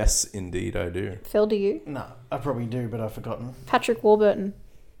 Yes, indeed, I do. Phil, do you? No, I probably do, but I've forgotten. Patrick Warburton.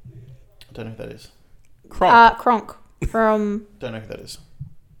 I don't know who that is. Kronk from... Don't know who that is.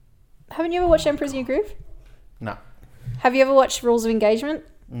 Haven't you ever watched Emperor's New Groove? No. Have you ever watched Rules of Engagement?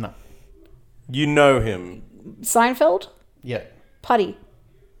 No. You know him. Seinfeld? Yeah. Putty.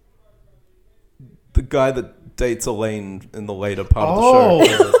 The guy that dates Elaine in the later part of the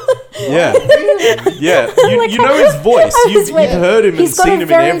show. Yeah. Yeah. You know his voice. You've heard him and seen him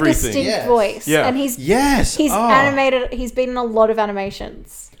in everything. He's got a very distinct voice. Yeah. And he's Yes. animated. He's been in a lot of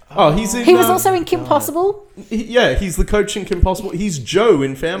animations. Oh, he's in... He was also in Kim Possible. he's the coach in Kim Possible. He's Joe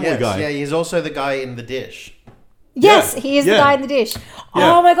in Family Guy. Yeah, he's also the guy in The Dish. Yes, Yeah, he is yeah. the guy in The Dish.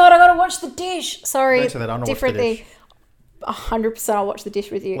 Yeah. Oh my god, I gotta watch The Dish. Sorry, Don't say that, I wanna watch different The Dish. thing. 100% I'll watch The Dish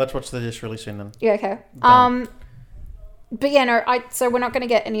with you. Let's watch The Dish really soon then. Yeah, okay. Done. But yeah, no, so we're not going to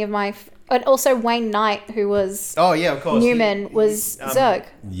get any of my... And also Wayne Knight, who was Oh, yeah, of course. Newman, was Zurg.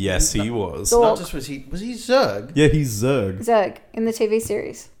 Yes, he was. Zorg. Not just was he Zurg? Yeah, he's Zurg. Zurg in the TV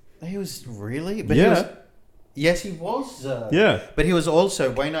series. He was really? But Yeah. He was, yes, he was Zurg. Yeah. But he was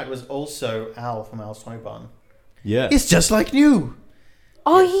also... Wayne Knight was also Al from Al's Snow Barn. Yeah. It's just like new.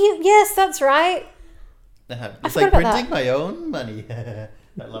 Oh, yes, that's right. It's forgot like about printing my own money.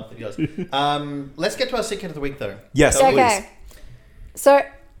 I love the videos. Let's get to our sick kid of the week, though. Yes, So- please. Okay. So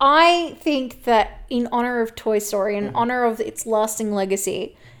I think that in honor of Toy Story, in honor of its lasting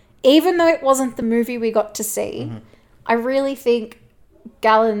legacy, even though it wasn't the movie we got to see, I really think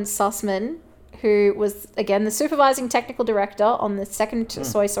Galen Sussman, who was, again, the supervising technical director on the second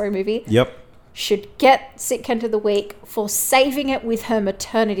Toy Story movie, Yep. should get Sick Kid of the Week for saving it with her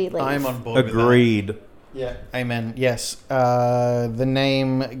maternity leave. I'm on board with that. Agreed. Yeah. Amen. Yes. The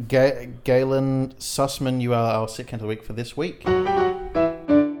name Galen Sussman, you are our sick kid of the week for this week.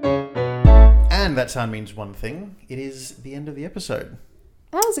 And that sound means one thing. It is the end of the episode.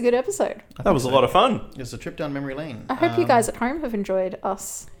 That was a good episode. That was a lot of fun. It was a trip down memory lane. I hope you guys at home have enjoyed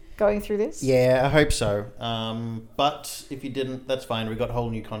us going through this. Yeah, I hope so. But if you didn't, that's fine. We've got whole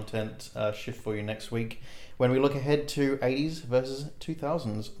new content shift for you next week when we look ahead to 80s versus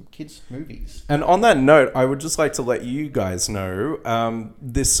 2000s kids movies. And on that note, I would just like to let you guys know,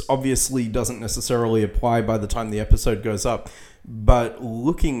 this obviously doesn't necessarily apply by the time the episode goes up, but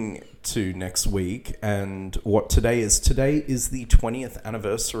looking to next week and what today is the 20th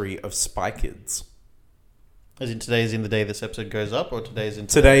anniversary of Spy Kids. As in today is in the day this episode goes up, or today is in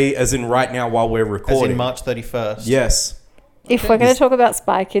Today, as in right now while we're as recording. in March 31st? Yes. If we're going to talk about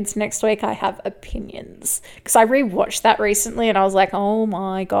Spy Kids next week, I have opinions. Because I rewatched that recently and I was like, oh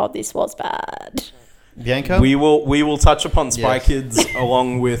my god, this was bad. Bianca? We will touch upon Spy Yes. Kids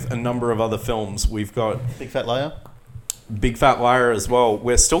along with a number of other films. We've got Big Fat Liar? Big Fat Liar as well.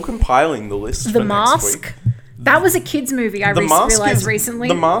 We're still compiling the list The for Mask. next week. That was a kids movie I realized recently.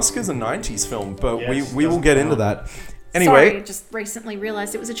 The Mask is a 90s film, but Yes, we will doesn't get count. into that. Anyway, Sorry, just recently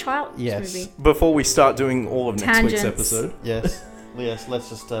realized it was a child's Yes. movie. before we start doing all of next week's Tangents. episode, Yes. Yes, let's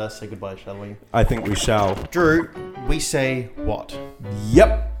just say goodbye, shall we? I think we shall. Drew, we say what?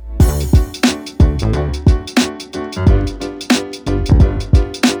 Yep.